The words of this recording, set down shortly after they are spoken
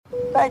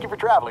Thank you for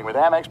traveling with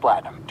Amex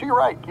Platinum. To your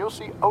right, you'll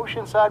see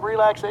oceanside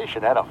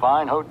relaxation at a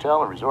fine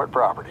hotel and resort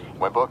property.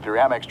 When booked through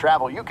Amex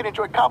Travel, you can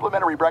enjoy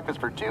complimentary breakfast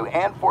for 2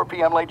 and 4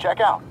 p.m. late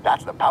checkout.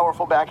 That's the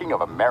powerful backing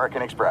of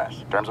American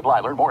Express. Terms apply.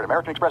 Learn more at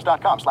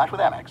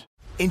americanexpress.com/withAmex.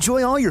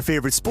 Enjoy all your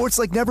favorite sports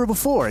like never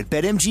before at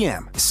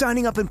BetMGM.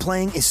 Signing up and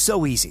playing is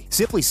so easy.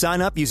 Simply sign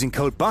up using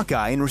code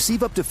Buckeye and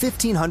receive up to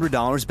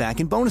 $1,500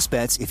 back in bonus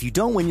bets if you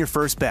don't win your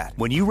first bet.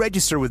 When you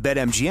register with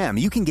BetMGM,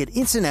 you can get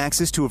instant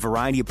access to a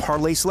variety of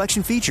parlay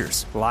selection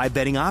features, live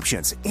betting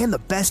options, and the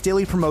best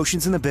daily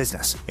promotions in the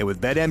business. And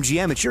with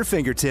BetMGM at your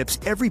fingertips,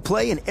 every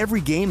play and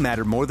every game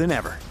matter more than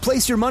ever.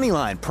 Place your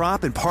moneyline,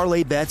 prop, and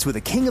parlay bets with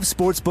the king of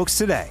sportsbooks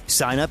today.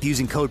 Sign up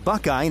using code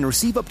Buckeye and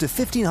receive up to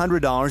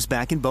 $1,500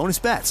 back in bonus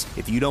bets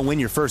if you don't win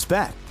your first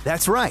bet.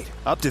 That's right,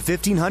 up to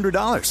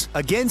 $1,500.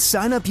 Again,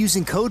 sign up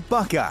using code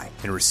Buckeye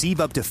and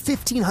receive up to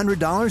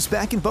 $1,500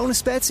 back in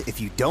bonus bets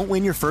if you don't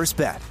win your first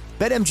bet.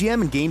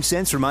 BetMGM and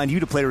GameSense remind you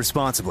to play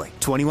responsibly.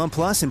 21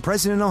 plus and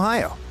present in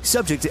Ohio.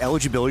 Subject to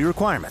eligibility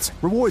requirements.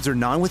 Rewards are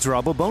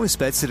non-withdrawable bonus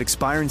bets that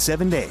expire in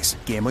 7 days.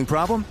 Gambling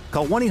problem?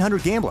 Call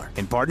 1-800-GAMBLER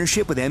in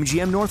partnership with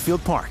MGM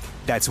Northfield Park.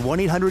 That's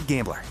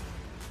 1-800-GAMBLER.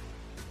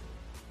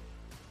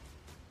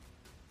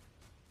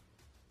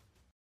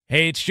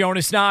 Hey, it's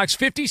Jonas Knox.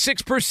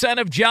 56%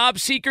 of job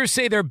seekers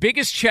say their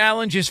biggest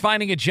challenge is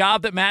finding a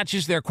job that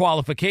matches their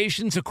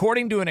qualifications,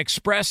 according to an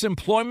Express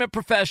Employment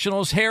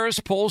Professionals Harris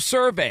Poll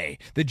survey.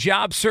 The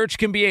job search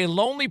can be a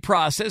lonely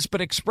process,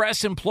 but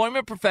Express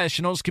Employment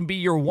Professionals can be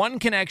your one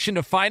connection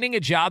to finding a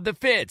job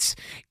that fits.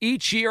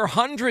 Each year,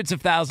 hundreds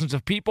of thousands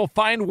of people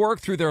find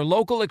work through their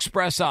local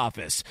Express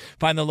office.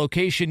 Find the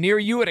location near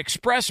you at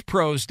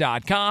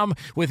expresspros.com.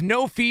 With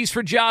no fees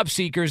for job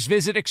seekers,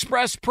 visit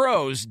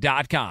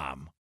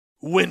expresspros.com.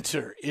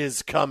 Winter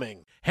is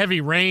coming.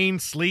 Heavy rain,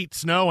 sleet,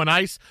 snow, and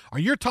ice. Are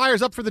your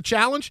tires up for the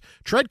challenge?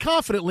 Tread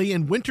confidently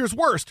in winter's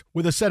worst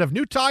with a set of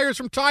new tires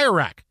from Tire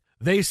Rack.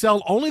 They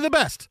sell only the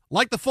best,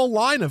 like the full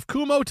line of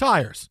Kumho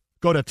tires.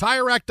 Go to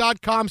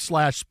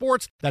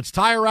TireRack.com/sports. That's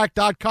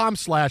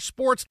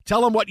TireRack.com/sports.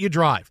 Tell them what you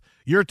drive.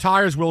 Your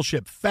tires will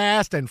ship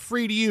fast and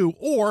free to you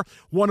or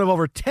one of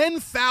over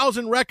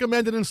 10,000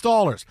 recommended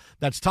installers.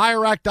 That's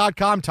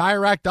TireRack.com,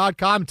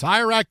 TireRack.com,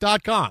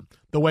 TireRack.com.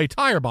 The way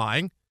tire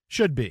buying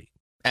should be.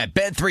 At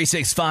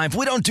Bet365,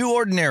 we don't do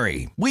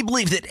ordinary. We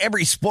believe that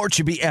every sport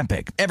should be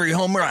epic. Every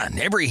home run,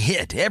 every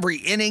hit, every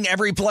inning,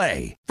 every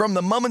play. From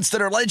the moments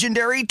that are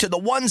legendary to the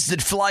ones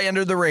that fly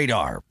under the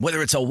radar.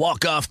 Whether it's a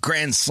walk-off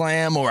grand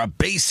slam or a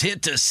base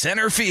hit to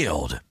center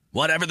field.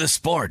 Whatever the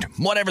sport,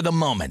 whatever the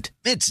moment.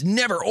 It's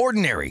never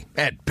ordinary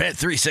at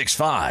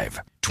Bet365.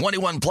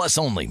 21 plus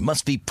only.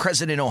 Must be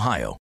present in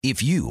Ohio.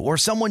 If you or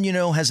someone you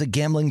know has a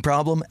gambling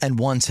problem and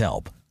wants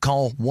help,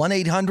 call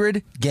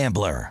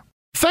 1-800-GAMBLER.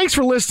 Thanks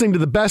for listening to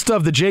the Best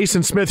of the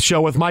Jason Smith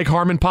Show with Mike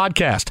Harmon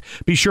podcast.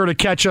 Be sure to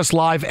catch us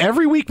live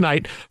every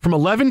weeknight from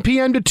 11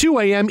 p.m. to 2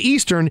 a.m.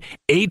 Eastern,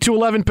 8 to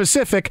 11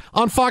 Pacific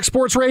on Fox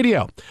Sports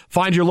Radio.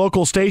 Find your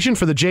local station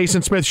for the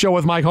Jason Smith Show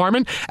with Mike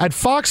Harmon at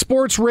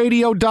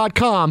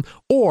foxsportsradio.com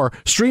or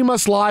stream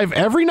us live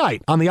every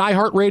night on the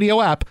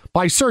iHeartRadio app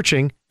by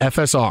searching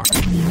FSR.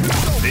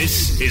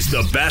 This is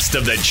the Best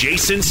of the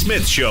Jason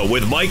Smith Show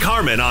with Mike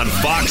Harmon on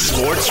Fox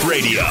Sports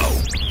Radio.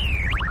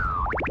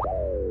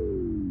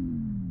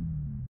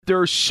 There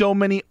are so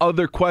many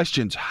other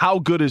questions. How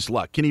good is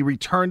Luck? Can he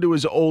return to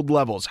his old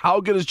levels?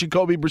 How good is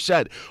Jacoby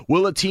Brissett?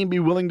 Will a team be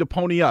willing to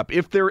pony up?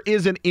 If there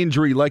is an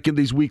injury, like in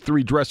these week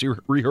 3 dress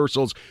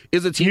rehearsals,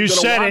 is a team going to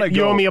want to go? You said it.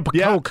 You owe me a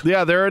Coke.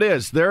 Yeah, there it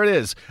is. There it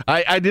is.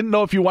 I didn't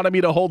know if you wanted me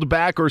to hold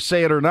back or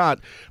say it or not,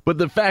 but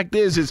the fact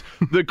is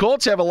the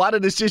Colts have a lot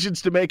of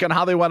decisions to make on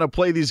how they want to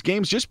play these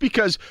games just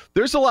because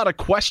there's a lot of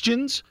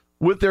questions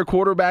with their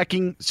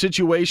quarterbacking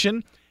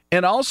situation.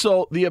 And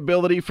also the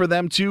ability for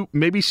them to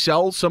maybe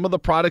sell some of the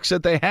products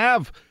that they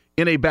have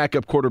in a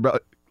backup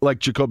quarterback like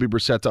Jacoby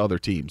Brissett to other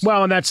teams.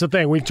 Well, and that's the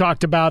thing. We've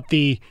talked about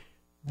the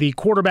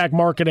quarterback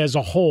market as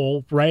a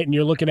whole, right? And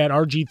you're looking at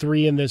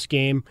RG3 in this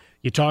game.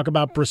 You talk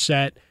about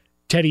Brissett,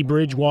 Teddy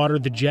Bridgewater.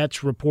 The Jets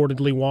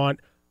reportedly want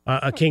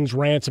a king's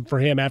ransom for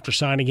him after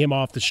signing him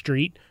off the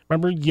street.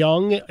 Remember,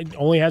 Young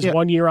only has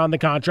 1 year on the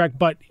contract,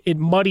 but it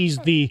muddies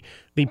the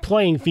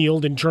playing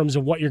field in terms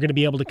of what you're going to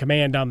be able to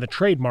command on the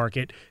trade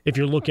market if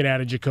you're looking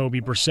at a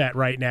Jacoby Brissett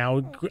right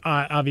now.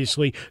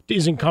 Obviously,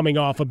 isn't coming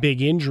off a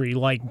big injury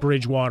like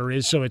Bridgewater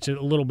is, so it's a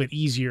little bit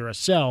easier a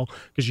sell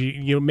because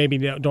you maybe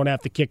don't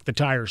have to kick the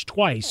tires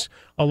twice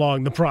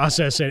along the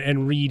process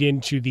and read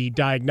into the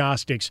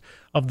diagnostics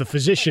of the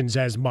physicians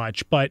as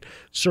much. But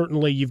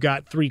certainly you've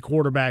got 3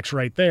 quarterbacks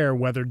right there,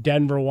 whether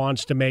Denver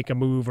wants to make a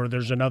move or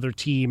there's another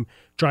team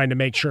trying to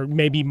make sure,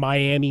 maybe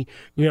Miami,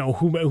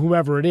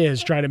 whomever it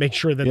is, trying to make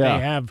sure that they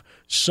have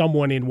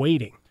someone in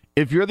waiting.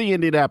 If you're the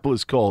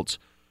Indianapolis Colts,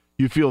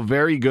 you feel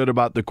very good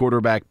about the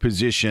quarterback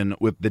position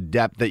with the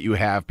depth that you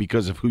have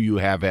because of who you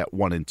have at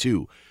 1 and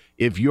 2.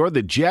 If you're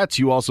the Jets,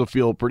 you also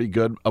feel pretty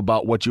good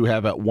about what you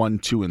have at 1,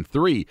 2, and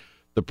 3.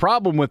 The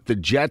problem with the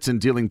Jets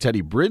and dealing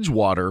Teddy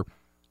Bridgewater,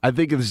 I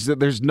think, is that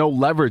there's no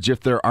leverage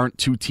if there aren't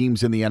 2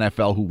 teams in the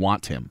NFL who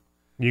want him.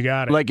 You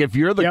got it. Like if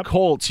you're the Yep.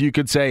 Colts, you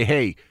could say,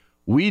 hey,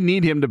 we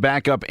need him to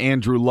back up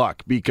Andrew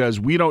Luck because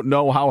we don't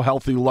know how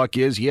healthy Luck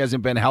is. He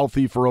hasn't been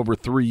healthy for over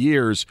 3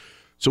 years,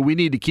 so we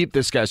need to keep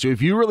this guy. So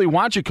if you really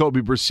want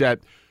Jacoby Brissett,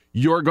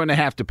 you're going to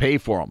have to pay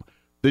for him.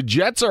 The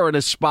Jets are in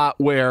a spot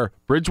where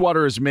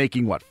Bridgewater is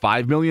making,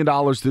 $5 million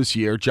this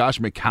year. Josh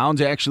McCown's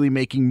actually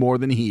making more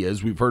than he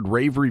is. We've heard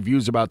rave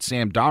reviews about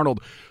Sam Darnold.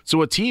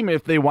 So a team,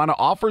 if they want to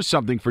offer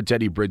something for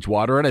Teddy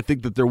Bridgewater, and I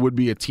think that there would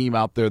be a team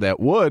out there that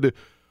would,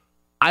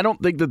 I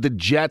don't think that the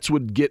Jets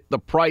would get the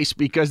price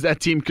because that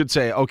team could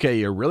say, okay,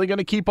 you're really going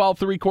to keep all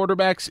 3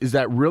 quarterbacks? Is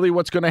that really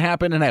what's going to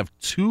happen? And have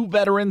 2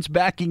 veterans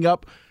backing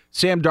up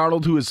Sam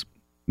Darnold, who is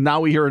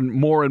now we hear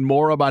more and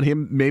more about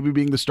him maybe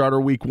being the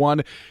starter week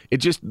 1. It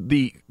just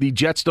the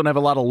Jets don't have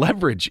a lot of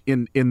leverage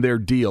in their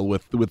deal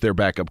with their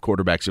backup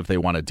quarterbacks if they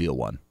want to deal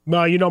one.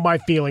 Well, you know my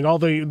feeling. All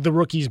the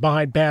rookies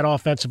behind bad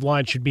offensive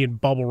line should be in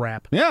bubble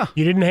wrap. Yeah.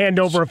 You didn't hand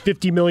over a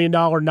 $50 million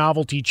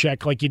novelty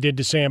check like you did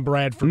to Sam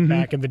Bradford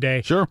back in the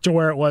day. Sure. To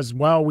where it was,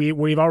 well,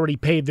 we've already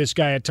paid this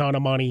guy a ton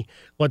of money.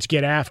 Let's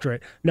get after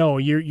it. No,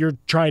 you're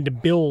trying to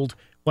build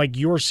like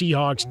your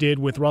Seahawks did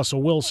with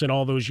Russell Wilson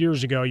all those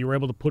years ago. You were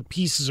able to put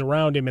pieces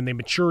around him, and they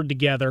matured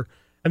together.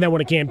 And then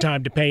when it came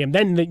time to pay him,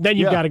 then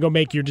you've got to go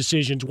make your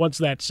decisions once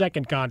that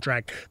second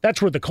contract.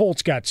 That's where the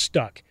Colts got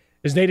stuck,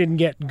 is they didn't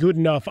get good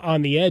enough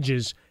on the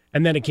edges,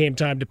 and then it came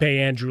time to pay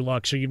Andrew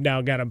Luck. So you've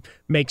now got to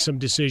make some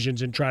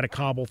decisions and try to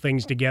cobble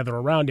things together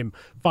around him.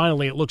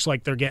 Finally, it looks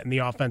like they're getting the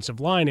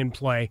offensive line in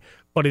play,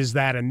 but is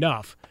that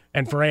enough?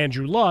 And for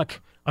Andrew Luck,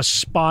 a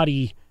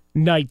spotty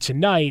night to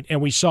night,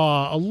 and we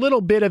saw a little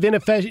bit of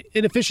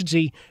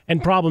inefficiency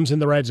and problems in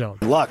the red zone.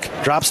 Luck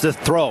drops the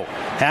throw,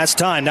 has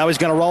time. Now he's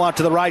going to roll out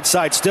to the right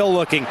side, still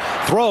looking,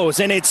 throws,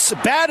 and it's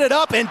batted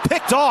up and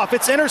picked off.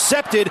 It's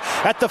intercepted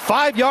at the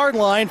 5-yard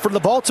line for the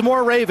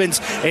Baltimore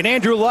Ravens, and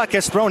Andrew Luck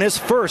has thrown his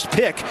first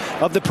pick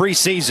of the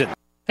preseason.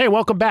 Hey,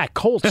 welcome back.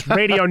 Colts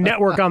Radio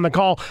Network on the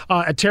call.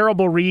 A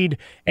terrible read,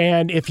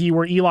 and if he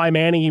were Eli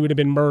Manning, he would have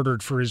been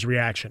murdered for his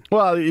reaction.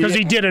 Well, because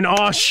he did an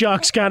aw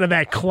shucks kind of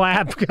that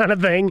clap kind of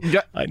thing.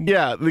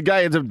 Yeah, the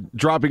guy ends up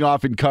dropping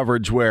off in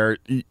coverage where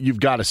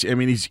you've got to see. I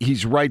mean,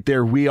 he's right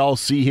there. We all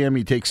see him.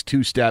 He takes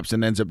 2 steps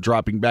and ends up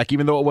dropping back,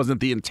 even though it wasn't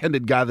the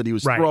intended guy that he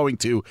was throwing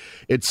to.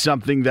 It's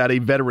something that a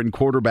veteran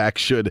quarterback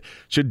should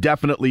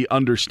definitely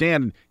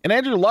understand. And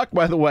Andrew Luck,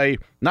 by the way,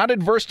 not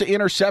adverse to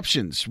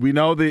interceptions. We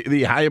know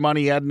the high amount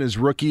he had in his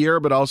rookie year,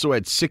 but also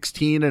had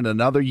 16 in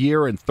another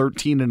year and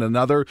 13 in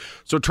another.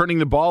 So turning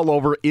the ball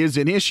over is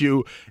an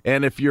issue.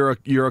 And if you're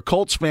a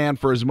Colts fan,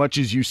 for as much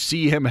as you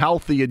see him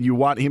healthy and you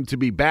want him to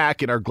be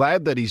back and are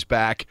glad that he's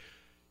back,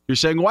 you're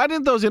saying, why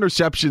didn't those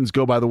interceptions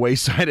go by the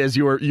wayside as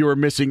you were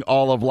missing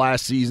all of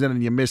last season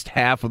and you missed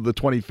half of the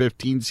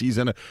 2015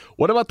 season?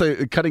 What about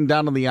the cutting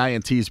down on the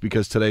INTs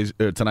because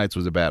tonight's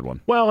was a bad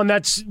one? Well, and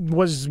that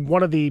was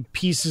one of the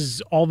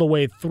pieces all the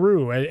way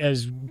through.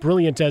 As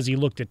brilliant as he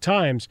looked at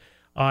times,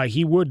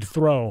 he would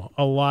throw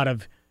a lot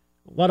of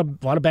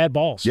bad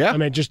balls. Yeah. I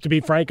mean, just to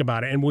be frank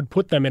about it, and would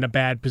put them in a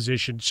bad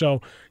position.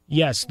 So,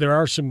 yes, there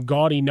are some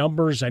gaudy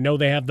numbers. I know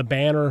they have the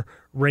banner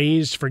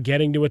raised for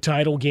getting to a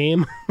title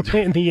game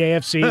in the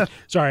AFC.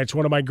 Sorry, it's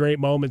one of my great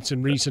moments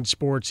in recent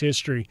sports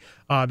history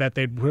that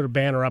they'd put a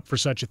banner up for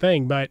such a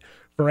thing. But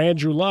for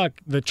Andrew Luck,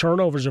 the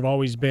turnovers have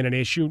always been an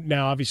issue.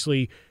 Now,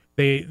 obviously,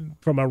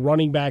 from a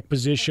running back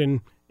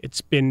position,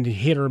 it's been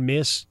hit or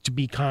miss, to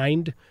be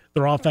kind.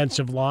 Their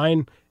offensive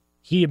line,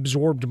 he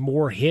absorbed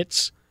more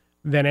hits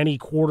than any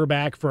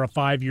quarterback for a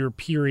 5-year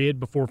period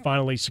before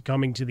finally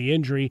succumbing to the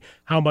injury.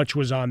 How much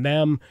was on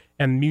them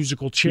and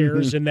musical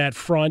chairs in that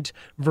front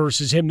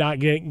versus him not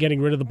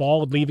getting rid of the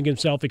ball and leaving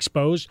himself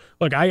exposed?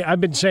 Look,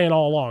 I've been saying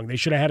all along, they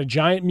should have had a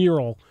giant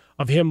mural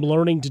of him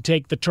learning to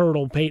take the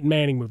turtle Peyton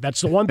Manning move. That's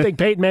the one thing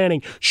Peyton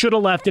Manning should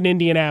have left in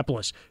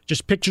Indianapolis.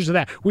 Just pictures of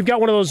that. We've got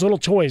one of those little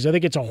toys. I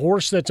think it's a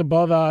horse that's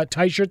above a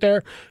tie-shirt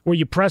there where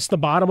you press the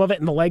bottom of it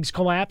and the legs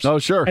collapse. Oh,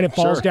 sure. And it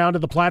falls down to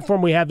the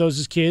platform. We had those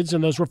as kids,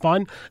 and those were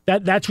fun.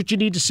 That's what you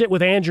need to sit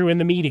with Andrew in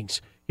the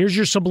meetings. Here's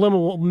your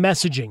subliminal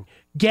messaging.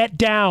 Get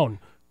down.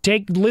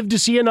 Live to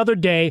see another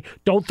day.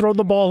 Don't throw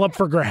the ball up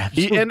for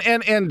grabs.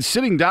 And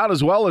sitting down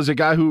as well as a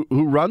guy who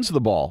runs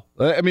the ball.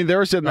 I mean,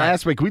 there's an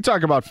aspect. We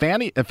talk about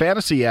a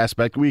fantasy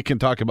aspect. We can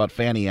talk about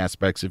fanny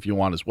aspects if you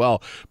want as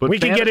well. But we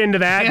can get into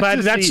that,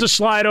 but that's the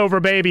slide over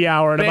baby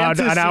hour in about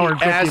an hour and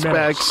 50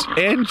 aspects,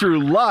 minutes. Andrew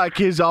Luck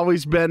has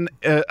always been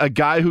a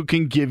guy who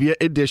can give you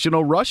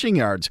additional rushing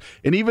yards.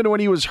 And even when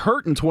he was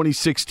hurt in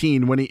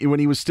 2016, when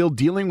he was still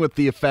dealing with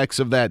the effects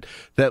of that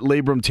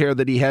labrum tear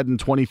that he had in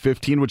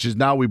 2015, which is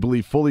now, we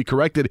believe, fully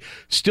corrected,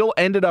 still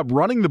ended up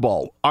running the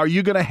ball. Are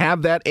you going to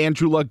have that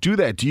Andrew Luck do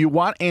that? Do you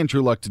want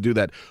Andrew Luck to do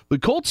that? The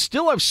Colts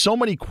still have so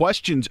many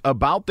questions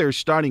about their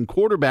starting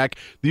quarterback.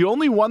 The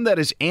only one that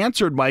is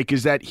answered, Mike,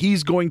 is that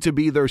he's going to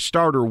be their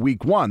starter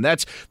week 1.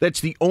 That's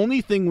the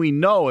only thing we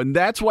know, and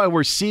that's why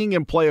we're seeing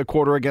him play a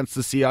quarter against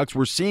the Seahawks.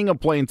 We're seeing him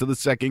play into the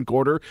second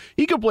quarter.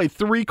 He could play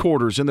 3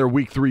 quarters in their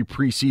week 3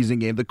 preseason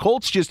game. The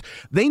Colts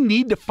they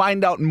need to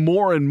find out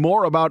more and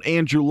more about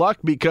Andrew Luck,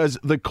 because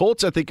the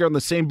Colts, I think, are in the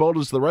same boat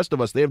as the rest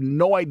of us. They have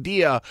no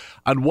idea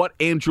on what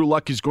Andrew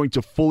Luck is going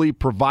to fully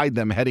provide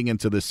them heading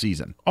into this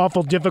season.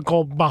 Awful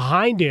difficult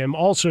behind him.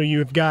 Also,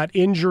 you've got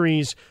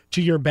injuries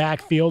to your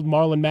backfield.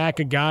 Marlon Mack,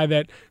 a guy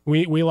that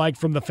we like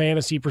from the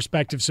fantasy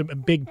perspective, some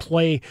big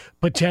play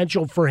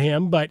potential for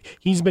him, but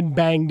he's been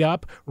banged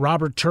up.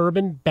 Robert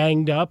Turbin,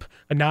 banged up,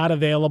 not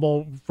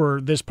available for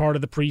this part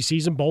of the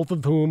preseason, both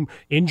of whom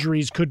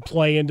injuries could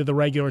play into the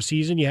regular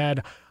season. You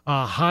had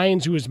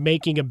Hines, who was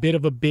making a bit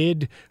of a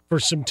bid for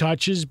some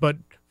touches, but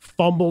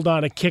fumbled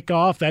on a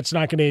kickoff. That's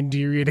not going to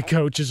endear you to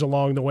coaches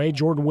along the way.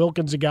 Jordan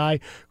Wilkins, a guy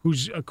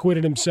who's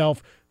acquitted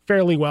himself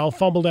fairly well,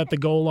 fumbled at the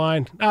goal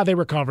line. They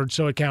recovered,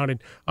 so it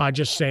counted.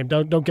 Just same.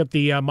 Don't get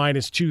the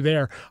 -2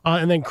 there.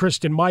 And then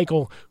Kristen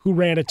Michael, who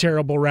ran a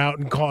terrible route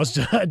and caused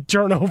a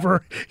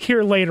turnover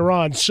here later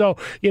on. So,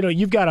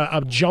 you've got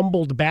a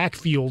jumbled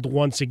backfield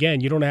once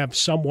again. You don't have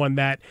someone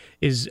that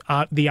is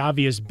the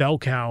obvious bell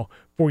cow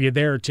for you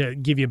there to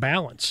give you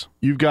balance.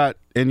 You've got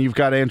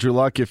Andrew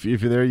Luck. If you're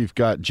there, you've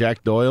got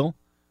Jack Doyle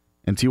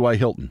and T.Y.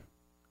 Hilton.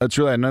 That's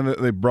really, I know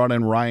that they brought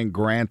in Ryan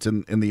Grant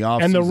in the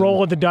offseason. And the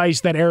roll of the dice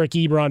that Eric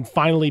Ebron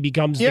finally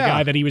becomes the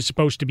guy that he was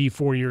supposed to be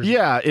 4 years ago.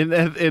 Yeah,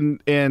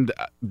 and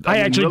I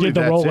actually really, did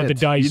the roll of the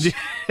dice.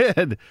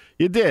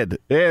 You did.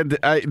 And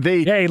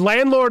hey,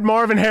 landlord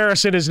Marvin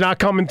Harrison is not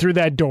coming through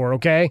that door,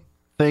 okay?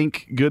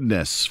 Thank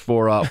goodness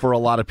for a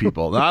lot of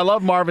people. Now, I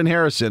love Marvin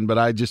Harrison, but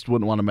I just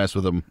wouldn't want to mess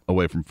with him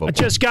away from football. I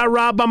just got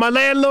robbed by my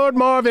landlord,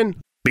 Marvin.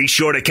 Be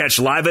sure to catch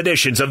live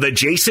editions of The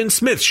Jason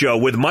Smith Show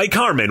with Mike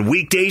Harmon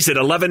weekdays at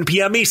 11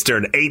 p.m.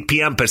 Eastern, 8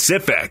 p.m.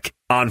 Pacific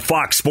on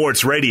Fox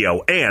Sports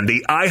Radio and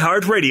the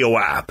iHeartRadio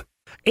app.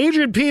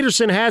 Adrian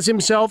Peterson has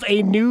himself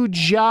a new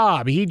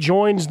job. He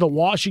joins the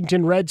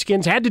Washington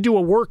Redskins. Had to do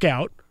a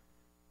workout.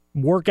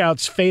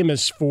 Workout's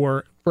famous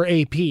for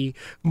AP,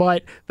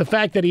 but the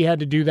fact that he had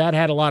to do that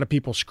had a lot of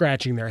people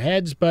scratching their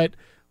heads. But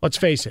let's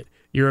face it,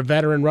 you're a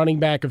veteran running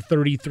back of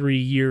 33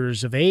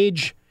 years of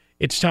age.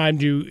 It's time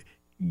to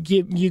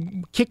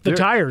kick the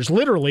tires,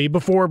 literally,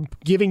 before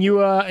giving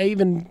you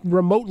even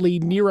remotely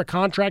near a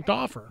contract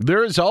offer.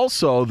 There is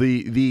also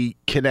the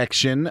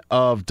connection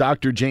of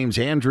Dr. James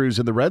Andrews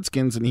and the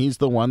Redskins, and he's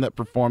the one that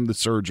performed the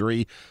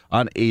surgery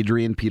on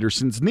Adrian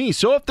Peterson's knee.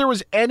 So if there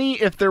was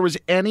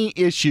any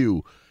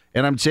issue,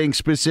 and I'm saying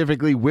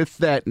specifically with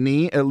that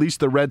knee, at least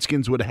the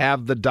Redskins would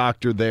have the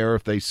doctor there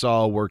if they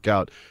saw a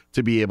workout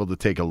to be able to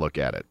take a look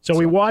at it. So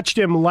we watched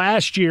him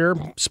last year,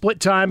 split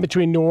time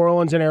between New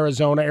Orleans and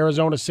Arizona.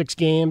 Arizona, 6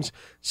 games,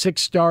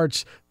 6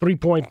 starts,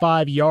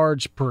 3.5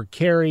 yards per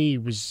carry. He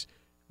was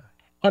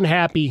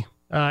unhappy,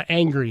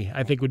 angry,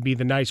 I think would be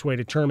the nice way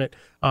to term it,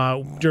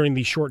 during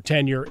the short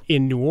tenure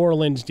in New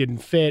Orleans. Didn't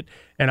fit,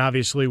 and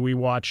obviously we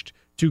watched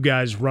 2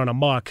 guys run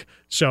amok,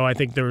 so I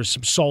think there was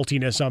some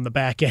saltiness on the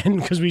back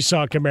end because we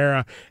saw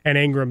Kamara and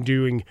Ingram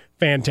doing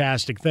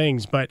fantastic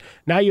things. But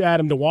now you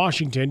add him to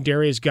Washington.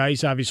 Darius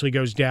Geis obviously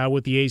goes down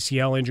with the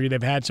ACL injury.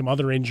 They've had some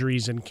other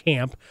injuries in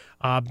camp.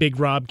 Big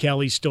Rob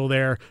Kelly's still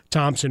there.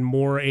 Thompson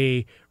more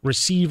a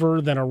receiver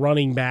than a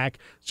running back.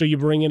 So you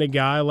bring in a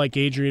guy like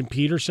Adrian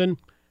Peterson.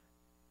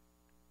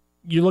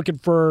 You're looking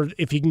for,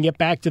 if you can get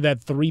back to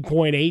that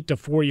 3.8 to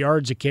 4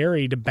 yards a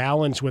carry to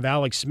balance with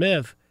Alex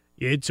Smith,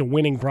 it's a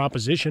winning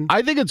proposition.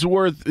 I think it's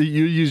worth,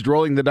 you used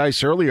rolling the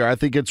dice earlier, I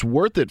think it's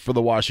worth it for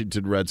the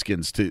Washington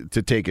Redskins to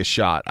take a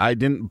shot. I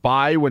didn't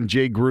buy when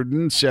Jay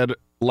Gruden said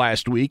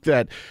last week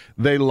that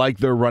they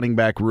liked their running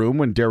back room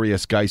when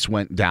Darius Geis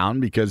went down,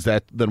 because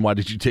then why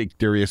did you take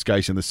Darius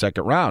Geis in the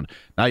second round?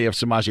 Now you have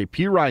Samaje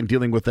Perine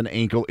dealing with an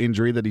ankle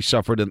injury that he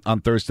suffered on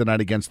Thursday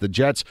night against the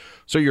Jets,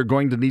 so you're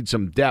going to need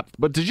some depth.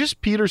 But to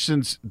just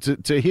Peterson's,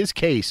 to his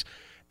case,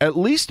 at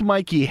least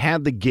Mikey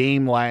had the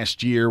game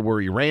last year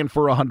where he ran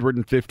for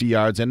 150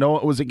 yards. I know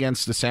it was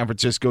against the San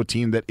Francisco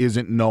team that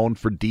isn't known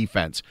for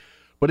defense,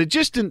 but it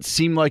just didn't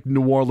seem like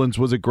New Orleans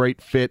was a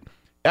great fit.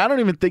 I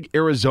don't even think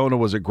Arizona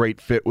was a great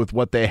fit with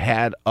what they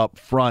had up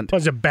front. It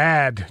was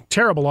a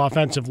terrible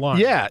offensive line.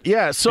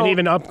 Yeah. So, and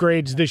even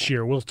upgrades this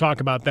year. We'll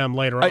talk about them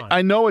later on.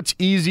 I know it's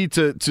easy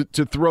to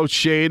throw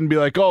shade and be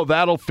like, oh,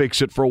 that'll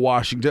fix it for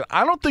Washington.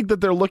 I don't think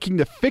that they're looking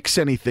to fix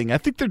anything. I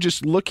think they're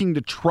just looking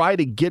to try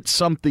to get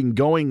something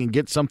going and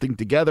get something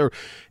together.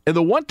 And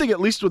the one thing, at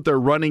least with their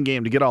running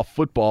game, to get off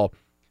football,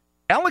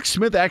 Alex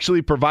Smith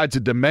actually provides a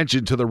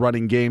dimension to the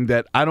running game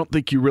that I don't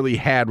think you really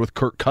had with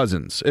Kirk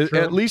Cousins. Sure.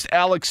 At least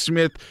Alex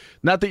Smith,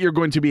 not that you're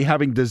going to be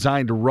having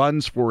designed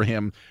runs for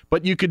him,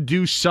 but you could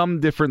do some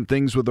different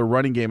things with the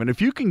running game. And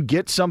if you can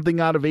get something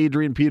out of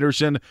Adrian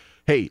Peterson,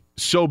 hey,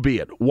 so be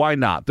it. Why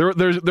not? There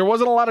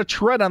wasn't a lot of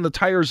tread on the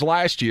tires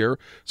last year,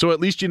 so at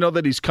least you know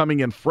that he's coming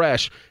in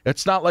fresh.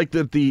 It's not like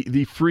that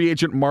the free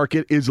agent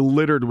market is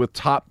littered with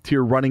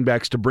top-tier running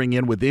backs to bring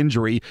in with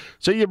injury.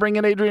 So you bring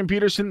in Adrian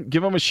Peterson,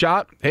 give him a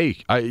shot. Hey,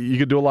 you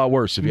could do a lot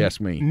worse if you ask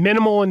me.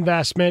 Minimal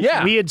investment.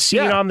 Yeah. We had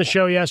seen on the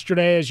show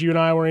yesterday as you and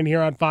I were in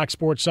here on Fox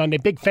Sports Sunday.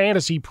 Big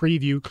fantasy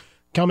preview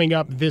coming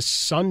up this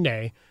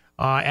Sunday.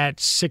 At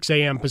 6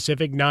 a.m.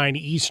 Pacific, 9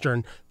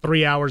 Eastern,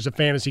 3 hours of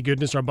fantasy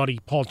goodness. Our buddy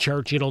Paul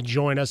Churchill will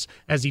join us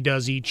as he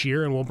does each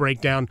year, and we'll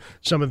break down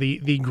some of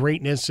the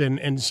greatness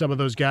and some of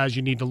those guys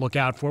you need to look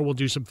out for. We'll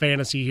do some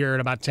fantasy here in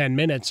about 10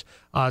 minutes,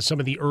 some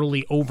of the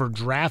early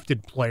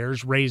overdrafted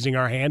players raising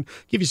our hand,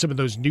 give you some of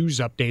those news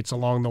updates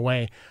along the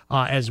way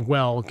as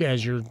well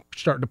as you're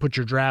starting to put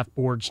your draft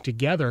boards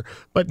together.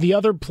 But the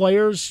other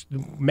players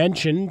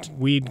mentioned,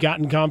 we'd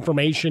gotten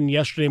confirmation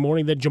yesterday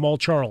morning that Jamal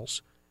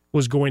Charles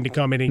was going to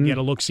come in and get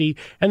a look-see.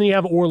 And then you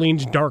have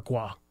Orleans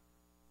Darkwa.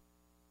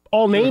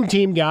 All-name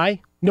team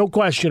guy, no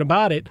question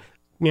about it.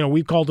 You know,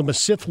 we've called him a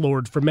Sith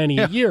Lord for many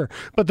a year.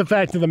 But the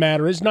fact of the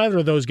matter is neither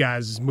of those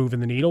guys is moving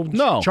the needle.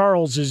 No.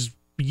 Charles is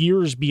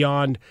years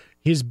beyond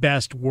his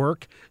best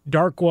work.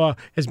 Darkwa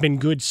has been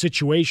good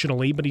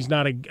situationally, but he's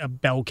not a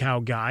bell cow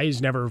guy.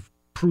 He's never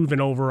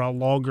proven over a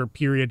longer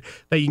period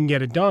that you can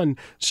get it done.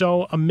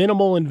 So a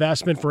minimal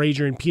investment for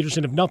Adrian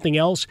Peterson. If nothing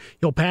else,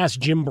 he'll pass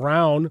Jim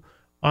Brown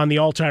on the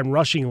all-time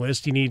rushing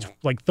list. He needs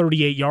like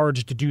 38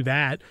 yards to do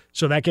that,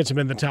 so that gets him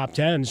in the top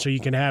 10, so you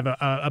can have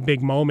a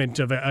big moment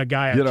of a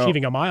guy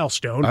achieving a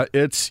milestone. I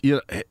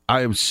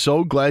am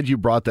so glad you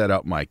brought that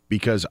up, Mike,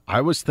 because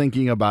I was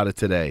thinking about it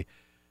today.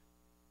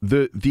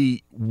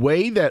 The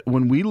way that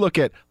when we look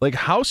at, like,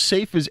 how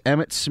safe is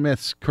Emmitt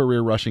Smith's career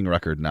rushing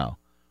record now?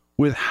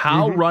 With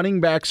how running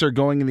backs are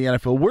going in the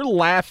NFL, we're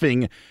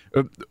laughing.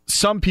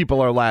 Some people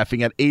are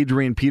laughing at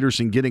Adrian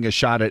Peterson getting a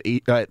shot at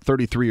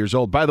 33 years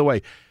old. By the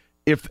way,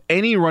 if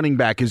any running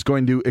back is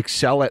going to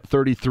excel at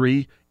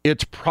 33,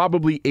 it's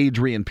probably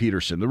Adrian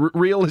Peterson.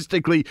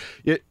 Realistically,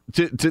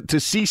 to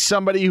see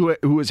somebody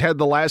who has had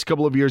the last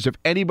couple of years, if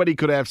anybody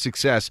could have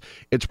success,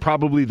 it's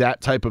probably that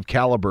type of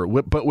caliber.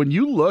 But when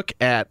you look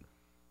at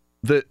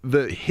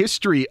the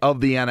history of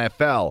the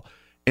NFL,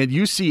 and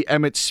you see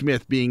Emmitt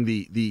Smith being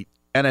the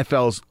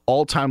NFL's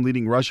all-time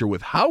leading rusher,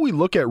 with how we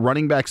look at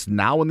running backs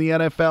now in the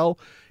NFL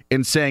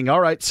and saying,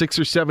 all right, 6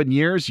 or 7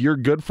 years, you're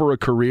good for a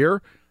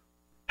career.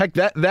 Heck,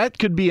 that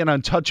could be an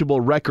untouchable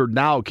record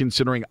now,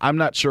 considering I'm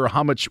not sure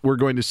how much we're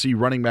going to see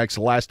running backs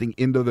lasting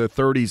into their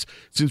 30s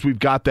since we've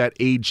got that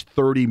age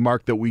 30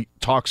 mark that we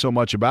talk so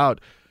much about.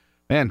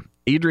 Man,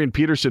 Adrian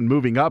Peterson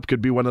moving up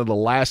could be one of the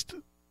last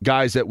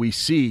guys that we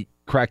see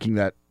cracking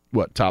that,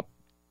 top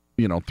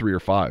 3 or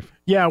 5.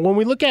 Yeah, when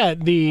we look at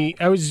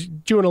I was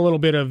doing a little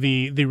bit of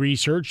the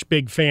research,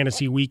 big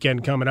fantasy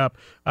weekend coming up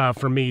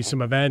for me,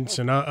 some events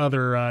and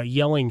other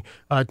yelling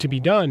to be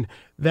done,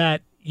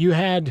 that you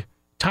had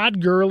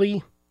Todd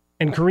Gurley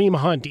and Kareem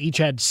Hunt each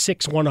had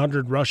 6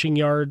 100 rushing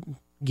yard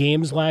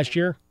games last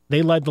year.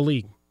 They led the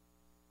league.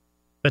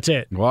 That's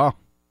it. Wow.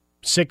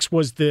 6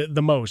 was the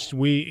most.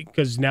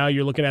 Because now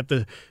you're looking at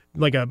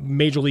like a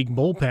major league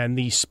bullpen,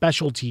 the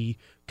specialty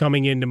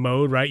coming into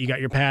mode, right? You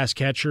got your pass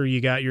catcher, you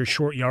got your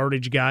short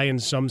yardage guy in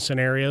some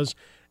scenarios,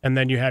 and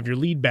then you have your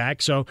lead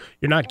back. So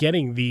you're not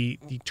getting the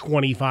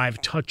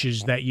 25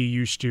 touches that you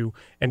used to,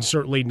 and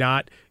certainly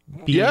not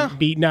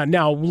beaten out.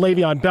 Now,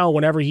 Le'Veon Bell,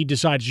 whenever he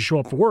decides to show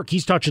up for work,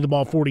 he's touching the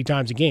ball 40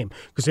 times a game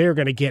because they are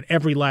going to get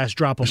every last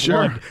drop of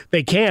blood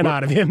they can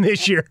out of him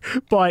this year.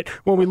 But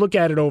when we look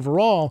at it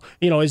overall,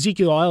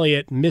 Ezekiel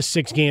Elliott missed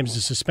 6 games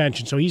of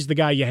suspension, so he's the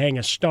guy you hang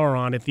a star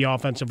on if the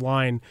offensive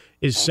line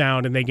is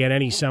sound and they get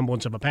any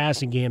semblance of a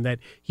passing game, that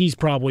he's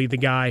probably the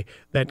guy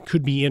that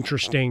could be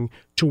interesting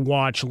to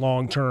watch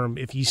long term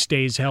if he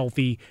stays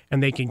healthy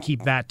and they can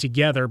keep that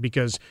together,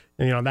 because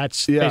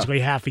that's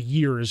basically half a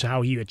year is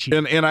how he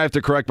achieved. And I have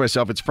to correct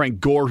myself. It's Frank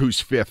Gore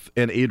who's 5th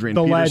and Adrian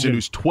Peterson legend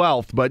who's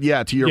 12th. But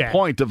to your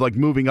point of like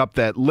moving up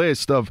that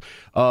list of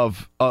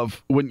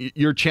when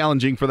you're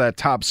challenging for that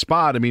top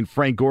spot, I mean,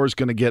 Frank Gore's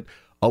going to get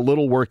a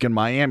little work in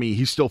Miami.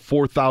 He's still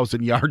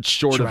 4,000 yards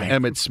short of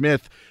Emmitt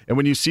Smith. And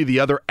when you see the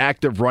other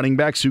active running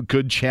backs who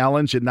could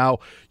challenge, and now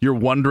you're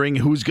wondering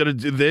who's going to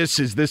do this,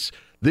 is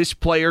this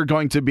player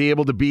going to be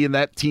able to be in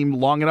that team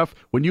long enough?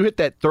 When you hit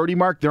that 30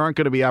 mark, there aren't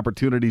going to be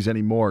opportunities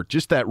anymore.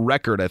 Just that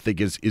record, I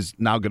think, is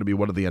now going to be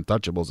one of the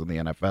untouchables in the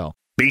NFL.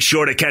 Be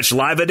sure to catch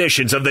live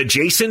editions of The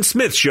Jason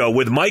Smith Show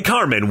with Mike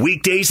Harmon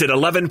weekdays at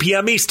 11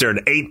 p.m. Eastern,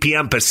 8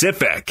 p.m.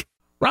 Pacific.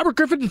 Robert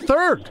Griffin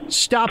III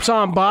stops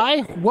on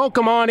by.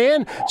 Welcome on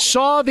in.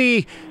 Saw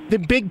the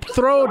big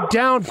throw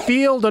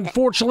downfield.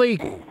 Unfortunately,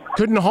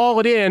 couldn't haul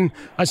it in.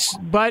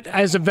 But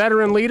as a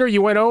veteran leader,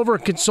 you went over,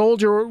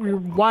 consoled your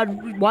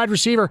wide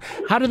receiver.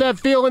 How did that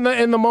feel in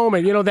the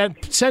moment? You know,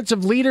 that sense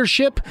of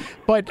leadership,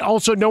 but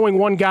also knowing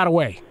one got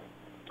away.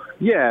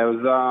 Yeah, it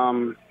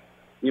was.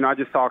 I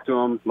just talked to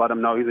him, let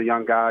him know he's a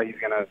young guy. He's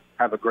going to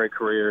have a great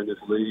career in this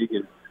league,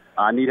 and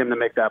I need him to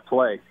make that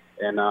play.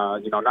 And,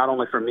 not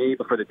only for me,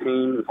 but for the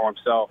team and for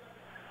himself.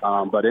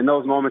 But in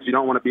those moments, you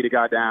don't want to beat a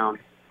guy down.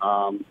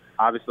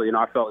 Obviously,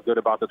 I felt good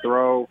about the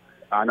throw.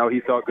 I know he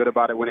felt good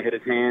about it when it hit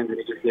his hands, and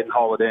he just didn't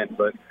haul it in.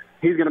 But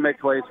he's going to make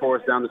plays for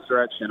us down the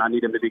stretch, and I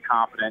need him to be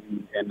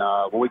confident. And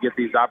when we get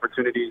these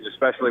opportunities,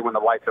 especially when the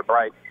lights are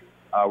bright,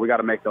 we got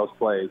to make those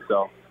plays.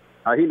 So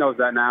he knows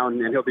that now, and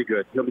he'll be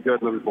good. He'll be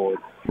good moving forward.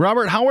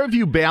 Robert, how have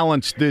you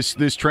balanced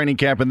this training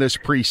camp and this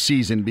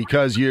preseason?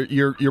 Because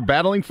you're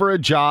battling for a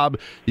job,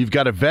 you've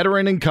got a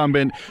veteran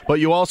incumbent, but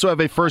you also have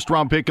a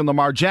first-round pick in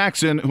Lamar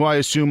Jackson, who I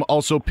assume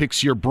also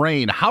picks your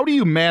brain. How do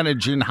you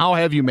manage, and how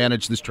have you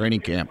managed this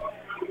training camp?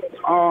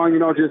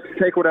 Just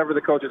take whatever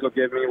the coaches will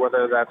give me,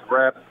 whether that's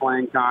reps,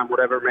 playing time,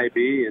 whatever it may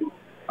be, and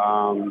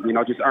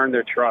just earn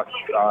their trust.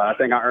 I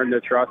think I earned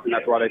their trust, and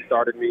that's why they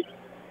started me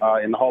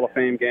in the Hall of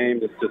Fame game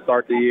to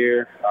start the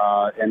year.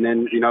 And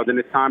then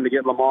it's time to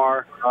get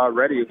Lamar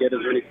ready and get as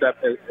many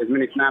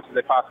snaps as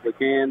they possibly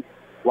can,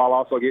 while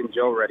also getting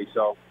Joe ready.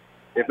 So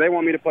if they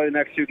want me to play the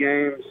next two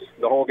games,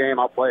 the whole game,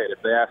 I'll play it.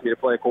 If they ask me to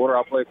play a quarter,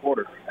 I'll play a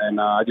quarter. And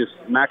I just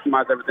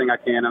maximize everything I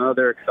can. I know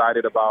they're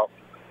excited about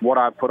what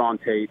I've put on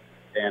tape,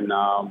 and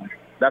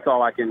that's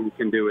all I can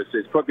do is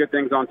put good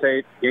things on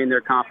tape, gain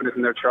their confidence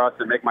and their trust,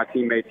 and make my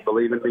teammates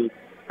believe in me.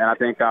 And I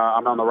think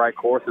I'm on the right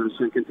course, and I'm just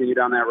going to continue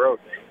down that road.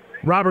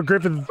 Robert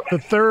Griffin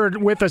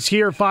III with us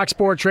here, Fox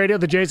Sports Radio,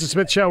 the Jason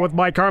Smith Show with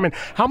Mike Harmon.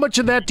 How much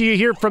of that do you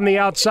hear from the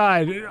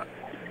outside,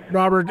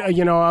 Robert,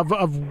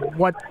 of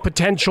what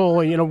potential,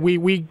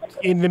 we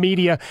in the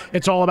media,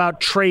 it's all about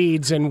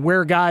trades and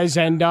where guys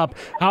end up.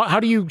 How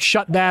do you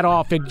shut that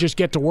off and just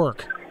get to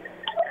work?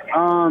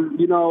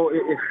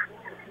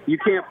 You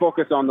can't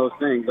focus on those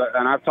things.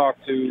 And I've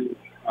talked to,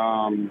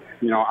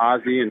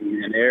 Ozzie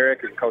and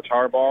Eric and Coach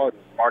Harbaugh and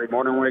Marty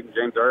Morningwig and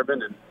James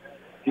Urban, and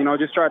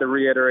just try to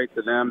reiterate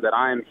to them that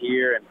I am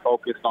here and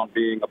focused on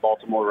being a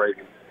Baltimore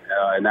Raven,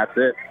 and that's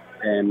it.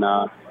 And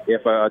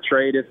if a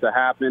trade is to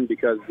happen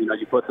because,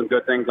 you put some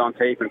good things on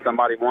tape and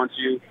somebody wants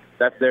you,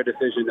 that's their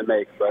decision to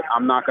make. But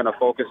I'm not going to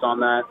focus on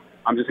that.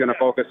 I'm just going to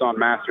focus on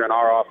mastering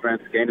our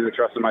offense, gaining the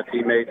trust of my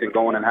teammates, and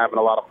going and having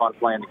a lot of fun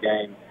playing the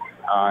game.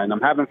 And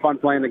I'm having fun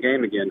playing the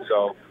game again.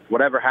 So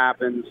whatever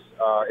happens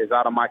is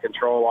out of my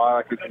control. All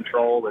I can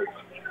control is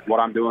what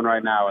I'm doing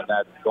right now, and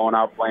that's going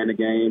out, playing the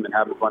game, and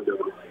having fun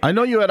doing it. I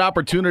know you had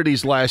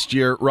opportunities last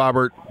year,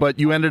 Robert, but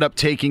you ended up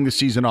taking the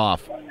season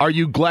off. Are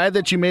you glad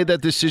that you made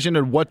that decision,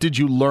 and what did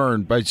you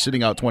learn by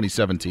sitting out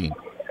 2017?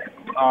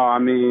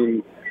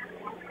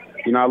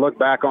 I look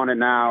back on it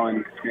now,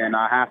 and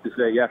I have to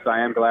say, yes, I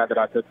am glad that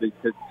I took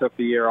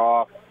the year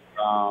off.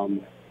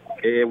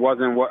 It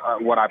wasn't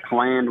what I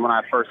planned when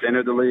I first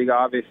entered the league,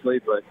 obviously,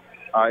 but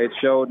it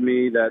showed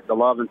me that the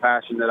love and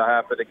passion that I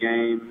have for the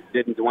game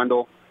didn't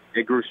dwindle.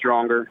 It grew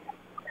stronger.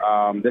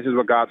 This is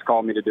what God's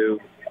called me to do,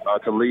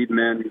 to lead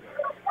men.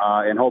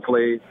 And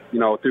hopefully,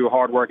 through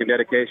hard work and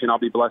dedication, I'll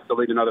be blessed to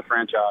lead another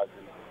franchise.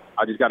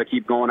 I just got to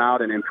keep going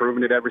out and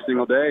improving it every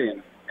single day,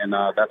 and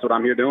that's what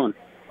I'm here doing.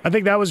 I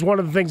think that was one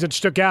of the things that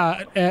stuck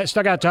out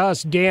to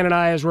us, Dan and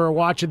I, as we were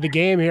watching the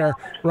game here,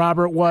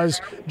 Robert,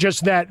 was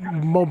just that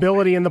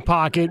mobility in the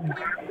pocket,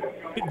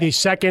 the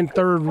second,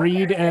 third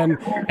read, and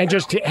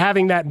just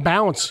having that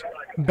bounce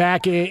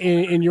back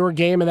in your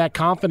game and that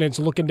confidence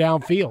looking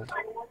downfield.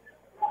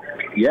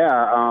 Yeah,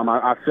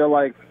 I feel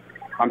like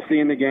I'm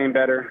seeing the game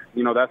better.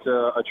 That's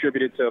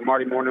attributed to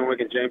Marty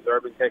Morningwig and James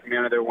Urban taking me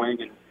under their wing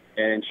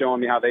and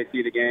showing me how they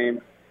see the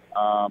game.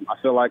 I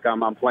feel like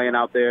I'm playing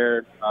out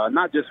there,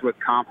 not just with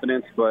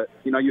confidence, but,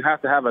 you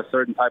have to have a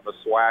certain type of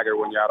swagger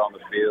when you're out on the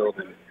field.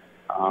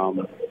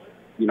 And,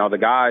 the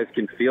guys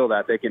can feel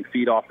that. They can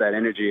feed off that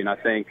energy. And I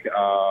think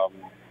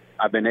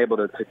I've been able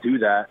to do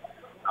that.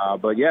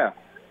 But, yeah,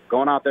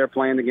 going out there,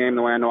 playing the game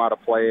the way I know how to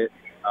play it,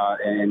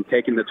 and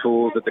taking the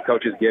tools that the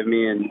coaches give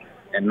me and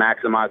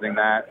maximizing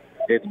that,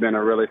 it's been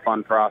a really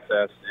fun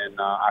process. And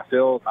I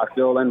feel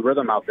in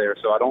rhythm out there.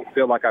 So I don't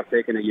feel like I've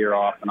taken a year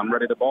off, and I'm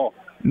ready to ball.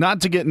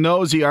 Not to get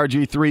nosy,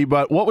 RG3,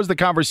 but what was the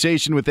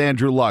conversation with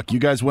Andrew Luck? You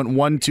guys went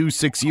 1-2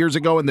 6 years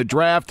ago in the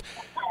draft.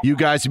 You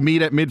guys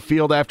meet at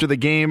midfield after the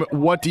game.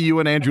 What do you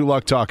and Andrew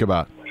Luck talk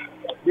about?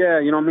 Yeah,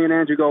 me and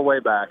Andrew go way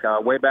back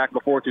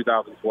before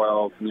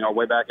 2012,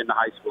 way back into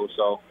high school.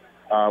 So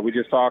we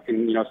just talk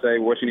and, say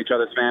wishing each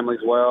other's families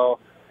well.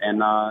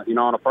 And,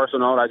 on a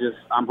personal note,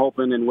 I'm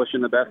hoping and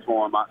wishing the best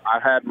for him.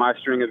 I've had my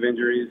string of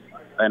injuries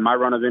and my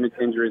run of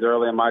injuries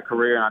early in my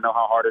career, and I know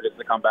how hard it is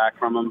to come back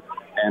from them.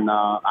 And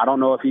I don't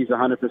know if he's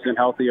 100%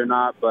 healthy or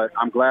not, but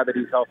I'm glad that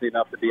he's healthy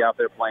enough to be out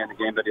there playing the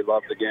game that he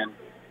loves again.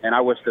 And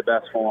I wish the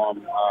best for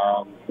him.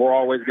 We're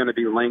always going to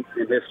be linked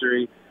in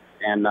history,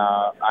 and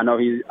I know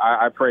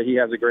I pray he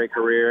has a great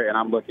career, and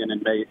I'm looking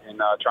and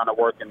trying to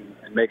work and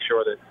make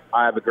sure that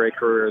I have a great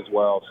career as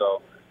well.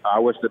 So I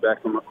wish the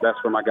best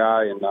for my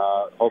guy, and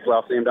hopefully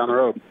I'll see him down the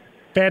road.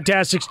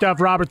 Fantastic stuff,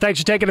 Robert. Thanks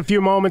for taking a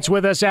few moments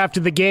with us after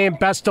the game.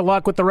 Best of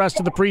luck with the rest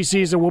of the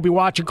preseason. We'll be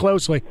watching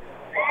closely.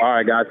 All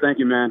right, guys. Thank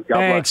you, man. God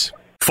Thanks.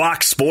 bless.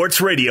 Fox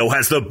Sports Radio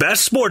has the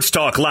best sports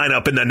talk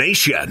lineup in the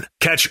nation.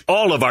 Catch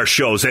all of our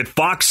shows at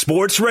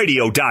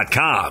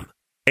foxsportsradio.com.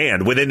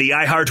 And within the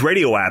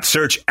iHeartRadio app,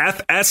 search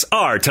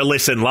FSR to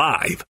listen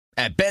live.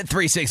 At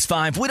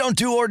Bet365, we don't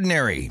do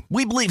ordinary.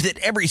 We believe that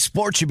every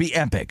sport should be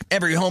epic.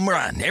 Every home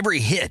run, every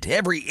hit,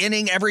 every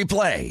inning, every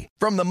play.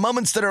 From the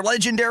moments that are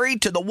legendary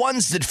to the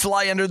ones that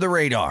fly under the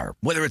radar.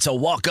 Whether it's a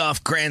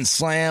walk-off grand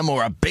slam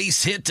or a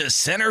base hit to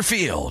center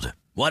field.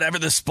 Whatever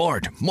the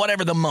sport,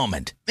 whatever the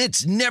moment,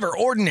 it's never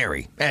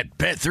ordinary at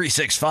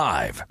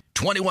Bet365.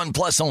 21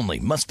 plus only.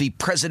 Must be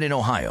present in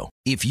Ohio.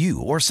 If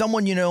you or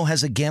someone you know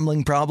has a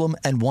gambling problem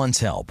and wants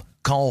help,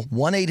 call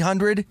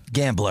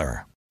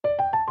 1-800-GAMBLER.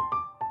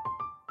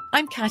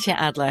 I'm Katya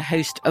Adler,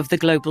 host of The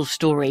Global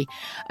Story.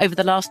 Over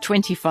the last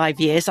 25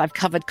 years, I've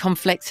covered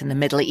conflicts in the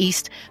Middle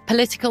East,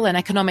 political and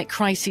economic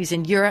crises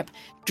in Europe,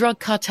 drug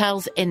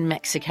cartels in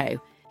Mexico.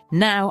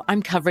 Now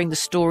I'm covering the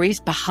stories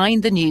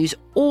behind the news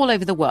all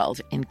over the world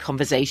in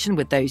conversation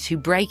with those who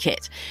break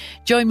it.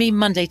 Join me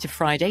Monday to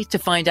Friday to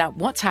find out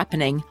what's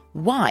happening,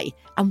 why,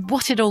 and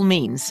what it all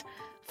means.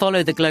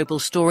 Follow The Global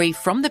Story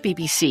from the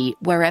BBC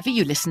wherever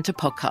you listen to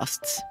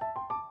podcasts.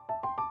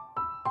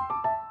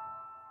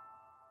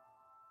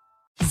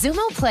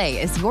 Xumo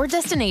Play is your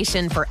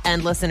destination for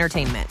endless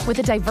entertainment. With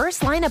a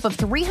diverse lineup of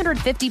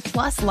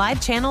 350-plus live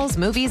channels,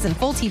 movies, and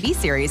full TV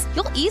series,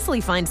 you'll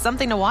easily find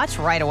something to watch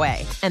right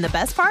away. And the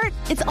best part?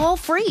 It's all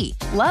free.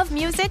 Love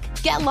music?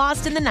 Get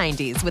lost in the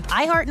 90s with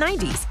iHeart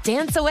 90s,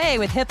 dance away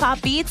with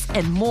hip-hop beats,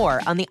 and more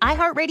on the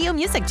iHeartRadio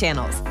music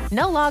channels.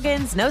 No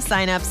logins, no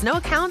signups, no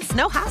accounts,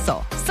 no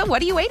hassle. So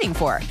what are you waiting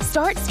for?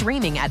 Start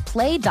streaming at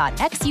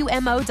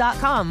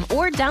play.xumo.com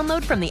or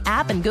download from the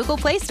app and Google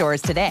Play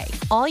stores today.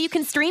 All you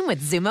can stream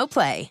with Xumo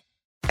Play.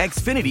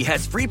 Xfinity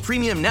has free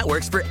premium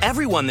networks for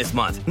everyone this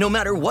month, no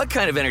matter what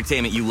kind of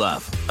entertainment you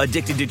love.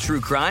 Addicted to true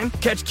crime?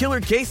 Catch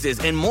killer cases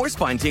and more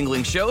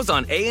spine-tingling shows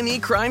on A&E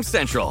Crime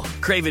Central.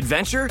 Crave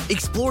adventure?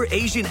 Explore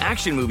Asian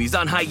action movies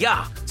on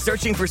Hi-Ya.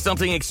 Searching for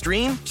something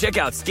extreme? Check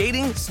out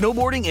skating,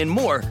 snowboarding, and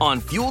more on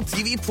Fuel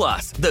TV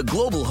Plus, the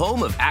global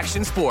home of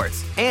action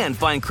sports. And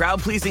find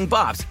crowd-pleasing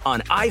bops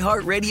on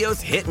iHeartRadio's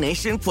Hit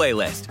Nation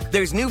playlist.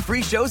 There's new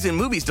free shows and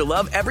movies to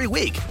love every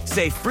week.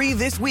 Say free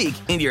this week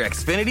in your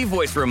Xfinity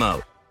voice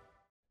remote.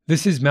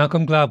 This is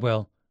Malcolm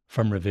Gladwell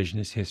from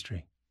Revisionist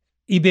History.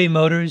 eBay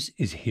Motors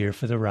is here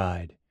for the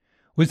ride.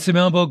 With some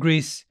elbow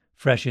grease,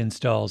 fresh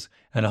installs,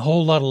 and a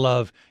whole lot of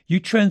love, you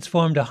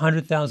transformed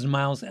 100,000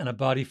 miles and a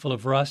body full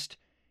of rust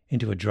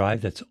into a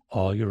drive that's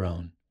all your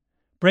own.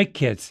 Brake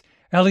kits,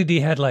 LED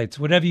headlights,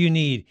 whatever you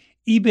need,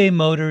 eBay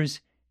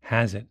Motors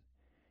has it.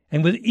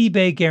 And with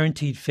eBay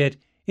Guaranteed Fit,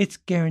 it's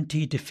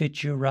guaranteed to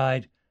fit your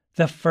ride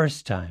the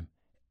first time,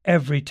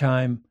 every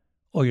time,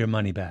 or your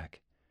money back.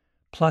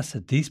 Plus,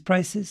 at these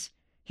prices,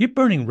 you're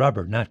burning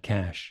rubber, not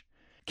cash.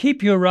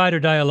 Keep your ride or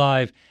die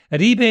alive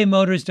at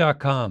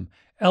ebaymotors.com.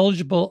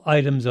 Eligible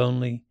items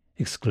only.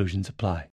 Exclusions apply.